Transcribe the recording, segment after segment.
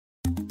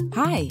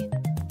Hi,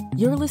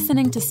 you're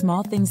listening to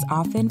Small Things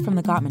Often from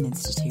the Gottman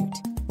Institute,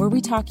 where we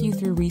talk you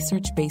through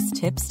research-based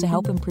tips to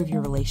help improve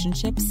your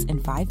relationships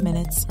in 5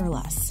 minutes or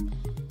less.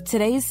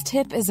 Today's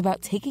tip is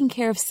about taking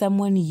care of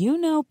someone you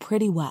know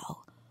pretty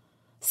well.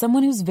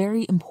 Someone who's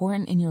very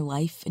important in your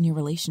life and your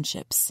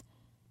relationships.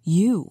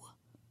 You.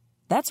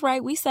 That's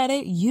right, we said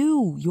it.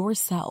 You,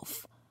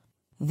 yourself.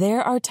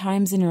 There are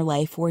times in your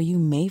life where you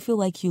may feel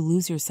like you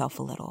lose yourself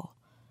a little.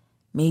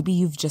 Maybe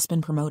you've just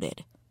been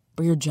promoted,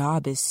 but your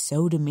job is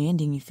so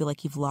demanding you feel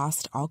like you've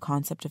lost all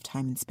concept of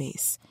time and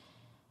space.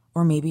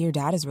 Or maybe your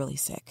dad is really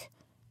sick,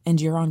 and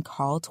you're on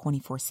call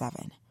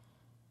 24/7.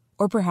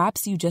 Or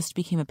perhaps you just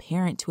became a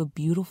parent to a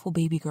beautiful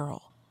baby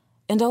girl.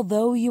 And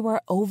although you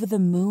are over the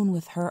moon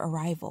with her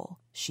arrival,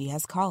 she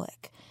has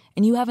colic,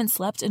 and you haven't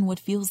slept in what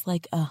feels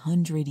like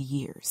 100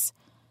 years.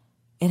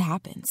 It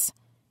happens.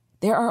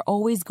 There are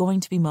always going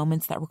to be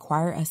moments that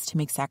require us to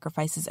make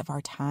sacrifices of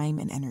our time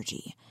and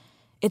energy.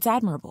 It's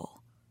admirable,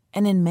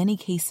 and in many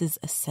cases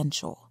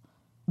essential.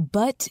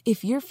 But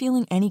if you're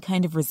feeling any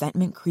kind of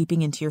resentment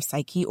creeping into your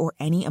psyche or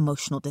any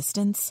emotional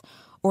distance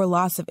or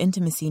loss of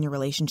intimacy in your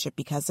relationship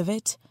because of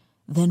it,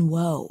 then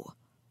whoa,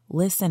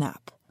 listen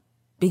up,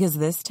 because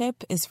this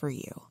tip is for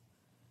you.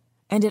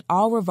 And it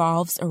all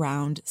revolves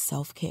around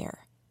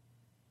self-care.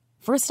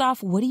 First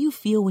off, what do you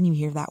feel when you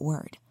hear that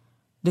word?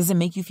 Does it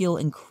make you feel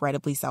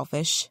incredibly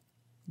selfish,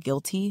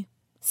 guilty,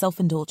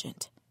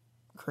 self-indulgent,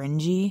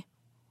 cringy?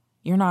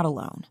 You're not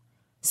alone.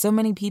 So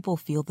many people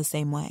feel the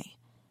same way.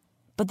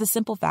 But the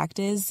simple fact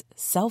is,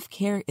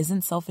 self-care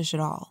isn't selfish at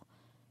all.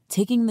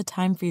 Taking the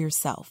time for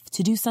yourself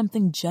to do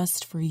something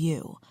just for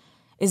you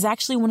is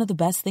actually one of the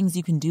best things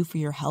you can do for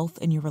your health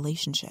and your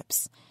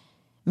relationships.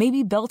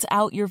 Maybe belt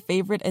out your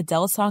favorite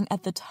Adele song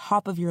at the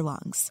top of your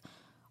lungs,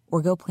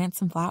 or go plant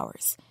some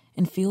flowers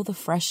and feel the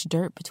fresh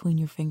dirt between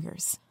your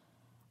fingers.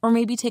 Or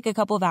maybe take a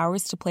couple of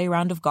hours to play a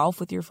round of golf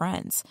with your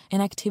friends,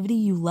 an activity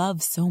you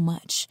love so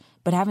much,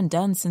 but haven't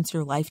done since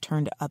your life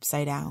turned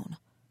upside down.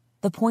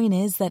 The point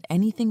is that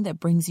anything that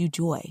brings you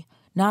joy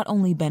not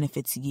only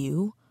benefits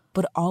you,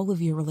 but all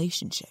of your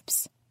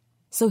relationships.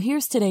 So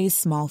here's today's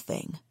small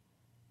thing.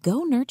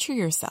 Go nurture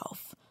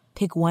yourself.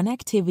 Pick one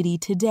activity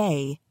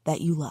today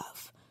that you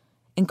love,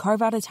 and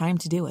carve out a time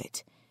to do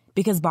it.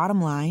 Because bottom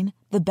line,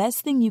 the best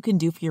thing you can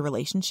do for your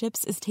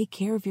relationships is take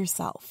care of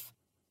yourself.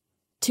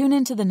 Tune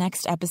into the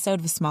next episode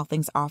of Small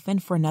Things Often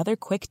for another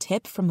quick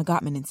tip from the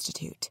Gottman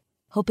Institute,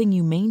 hoping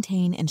you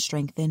maintain and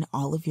strengthen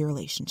all of your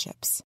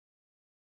relationships.